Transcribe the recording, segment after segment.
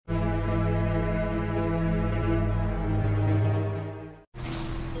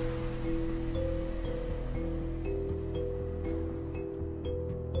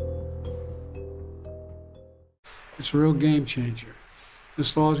It's a real game changer.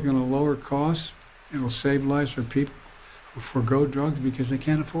 This law is going to lower costs. It'll save lives for people who forego drugs because they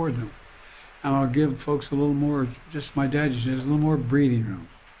can't afford them. And I'll give folks a little more, just my dad just says, a little more breathing room.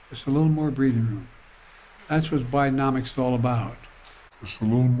 Just a little more breathing room. That's what Bidenomics is all about. Just a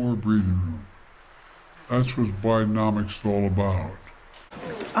little more breathing room. That's what Bidenomics is all about.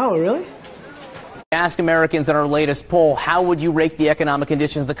 Oh, really? Ask Americans in our latest poll, how would you rate the economic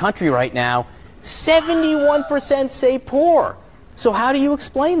conditions of the country right now? 71% say poor. So how do you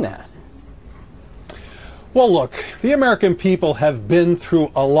explain that? Well, look, the American people have been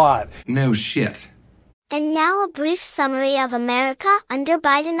through a lot. No shit. And now a brief summary of America under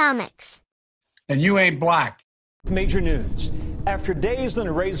Bidenomics. And you ain't black. Major news. After days on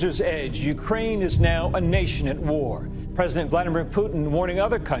a razor's edge, Ukraine is now a nation at war. President Vladimir Putin warning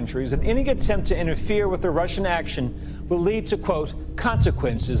other countries that any attempt to interfere with the Russian action will lead to, quote,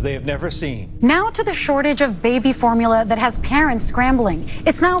 consequences they have never seen. Now to the shortage of baby formula that has parents scrambling.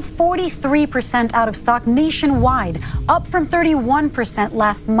 It's now 43% out of stock nationwide, up from 31%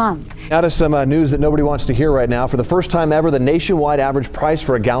 last month. Now to some news that nobody wants to hear right now. For the first time ever, the nationwide average price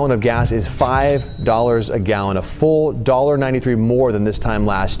for a gallon of gas is $5 a gallon, a full $1.93 more than this time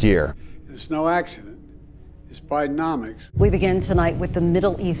last year. It's no accident. It's Bidenomics. We begin tonight with the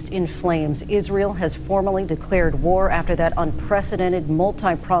Middle East in flames. Israel has formally declared war after that unprecedented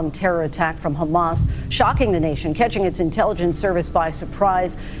multi-pronged terror attack from Hamas, shocking the nation, catching its intelligence service by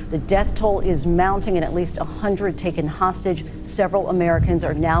surprise. The death toll is mounting and at least 100 taken hostage. Several Americans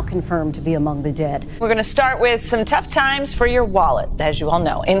are now confirmed to be among the dead. We're going to start with some tough times for your wallet. As you all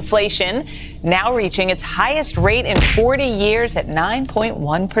know, inflation now reaching its highest rate in 40 years at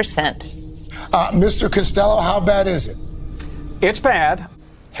 9.1%. Mr. Costello, how bad is it? It's bad.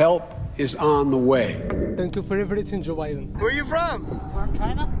 Help is on the way. Thank you for everything, Joe Biden. Where are you from? From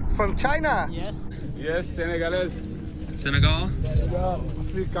China. From China? Yes. Yes, Senegalese. Senegal?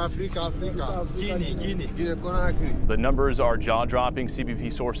 Africa. Guinea. The numbers are jaw-dropping.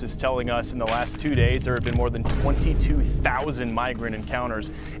 CBP sources telling us in the last 2 days there have been more than 22,000 migrant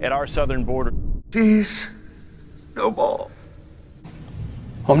encounters at our southern border. Please, no more.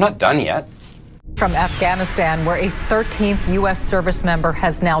 Well, I'm not done yet. From Afghanistan, where a 13th U.S. service member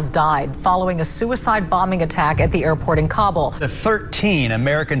has now died following a suicide bombing attack at the airport in Kabul. The 13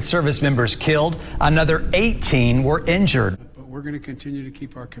 American service members killed, another 18 were injured. But we're going to continue to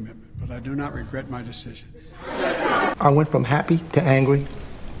keep our commitment, but I do not regret my decision. I went from happy to angry.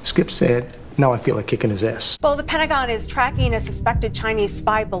 Skip said, now I feel like kicking his ass. Well, the Pentagon is tracking a suspected Chinese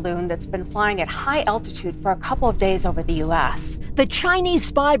spy balloon that's been flying at high altitude for a couple of days over the U.S. The Chinese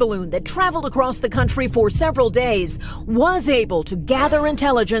spy balloon that traveled across the country for several days was able to gather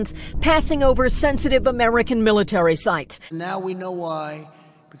intelligence passing over sensitive American military sites. Now we know why.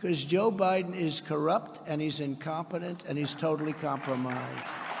 Because Joe Biden is corrupt and he's incompetent and he's totally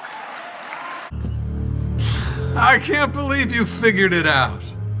compromised. I can't believe you figured it out.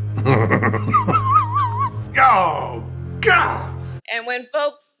 Go! And when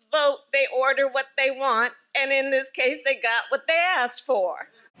folks vote, they order what they want, and in this case, they got what they asked for.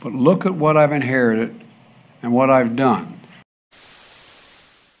 But look at what I've inherited and what I've done.